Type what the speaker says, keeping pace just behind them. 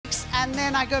and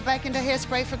then I go back into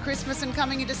Hairspray for Christmas and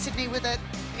coming into Sydney with it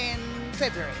in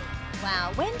February.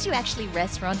 Wow, when do you actually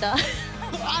rest, Rhonda?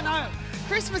 I know.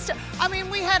 Christmas, I mean,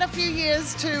 we had a few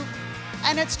years to,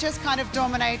 and it's just kind of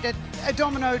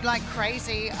dominoed like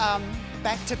crazy,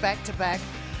 back to back to back.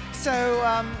 So,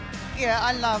 yeah,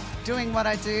 I love doing what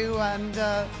I do, and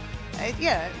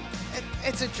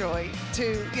it's a joy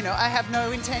to, you know, I have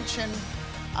no intention.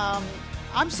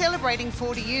 I'm celebrating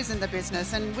 40 years in the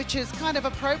business, and which is kind of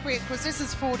appropriate because this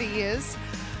is 40 years.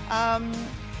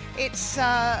 It's,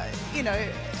 you know,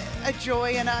 a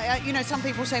joy, and you know, some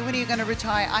people say, when are you going to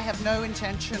retire? I have no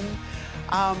intention.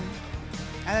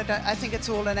 I think it's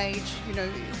all an age, you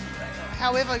know,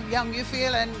 however young you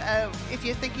feel, and if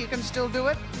you think you can still do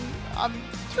it, I'm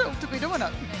thrilled to be doing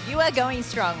it. You are going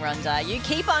strong, Rhonda. You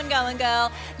keep on going, girl.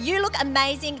 You look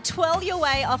amazing. Twirl your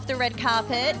way off the red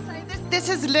carpet. This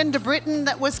is Linda Britton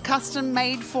that was custom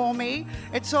made for me.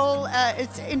 It's all,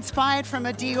 it's inspired from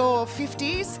a Dior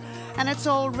 50s, and it's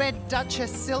all red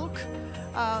Duchess silk.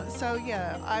 So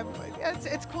yeah,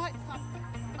 it's quite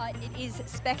fun. It is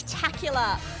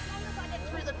spectacular.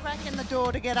 Through the crack in the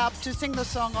door to get up to sing the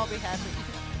song, I'll be happy.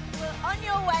 Well, on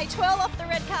your way, twirl off the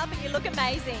red carpet. You look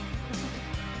amazing.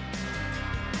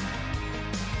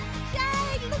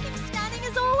 Jade, looking stunning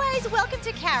as always. Welcome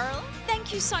to Carol.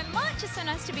 Thank you so much. It's so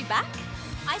nice to be back.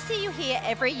 I see you here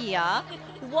every year.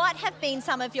 What have been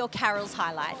some of your Carol's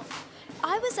highlights?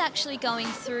 I was actually going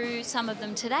through some of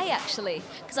them today, actually,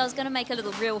 because I was going to make a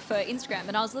little reel for Instagram,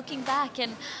 and I was looking back,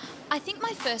 and I think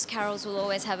my first carols will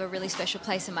always have a really special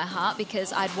place in my heart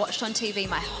because I'd watched on TV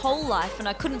my whole life and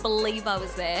I couldn't believe I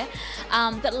was there.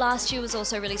 But last year was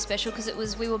also really special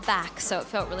because we were back, so it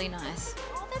felt really nice.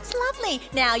 That's lovely.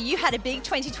 Now, you had a big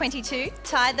 2022,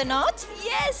 tied the knot.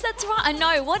 Yes, that's right. I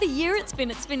know. What a year it's been.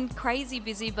 It's been crazy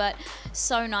busy, but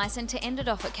so nice. And to end it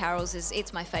off at Carol's,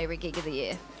 it's my favourite gig of the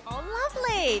year. Oh,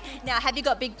 lovely. Now, have you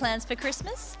got big plans for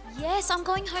Christmas? Yes, I'm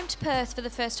going home to Perth for the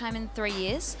first time in 3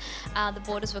 years. The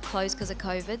borders were closed because of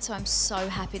COVID, so I'm so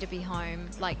happy to be home,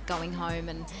 like going home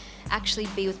and actually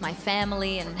be with my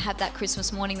family and have that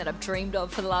Christmas morning that I've dreamed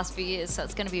of for the last few years. So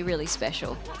it's going to be really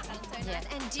special. Yeah.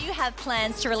 And do you have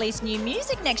plans to release new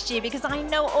music next year? Because I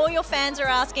know all your fans are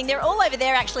asking. They're all over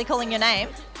there actually calling your name.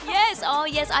 Yes, oh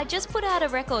yes, I just put out a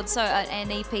record, so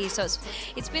an EP, so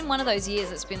it's been one of those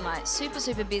years. It's been like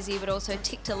super busy, but also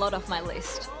ticked a lot off my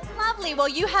list. Lovely. Well,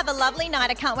 you have a lovely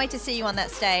night. I can't wait to see you on that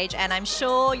stage, and I'm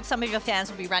sure some of your fans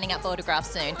will be running up for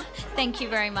autographs soon. Thank you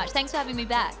very much. Thanks for having me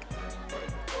back.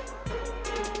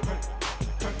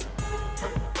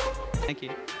 Thank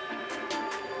you.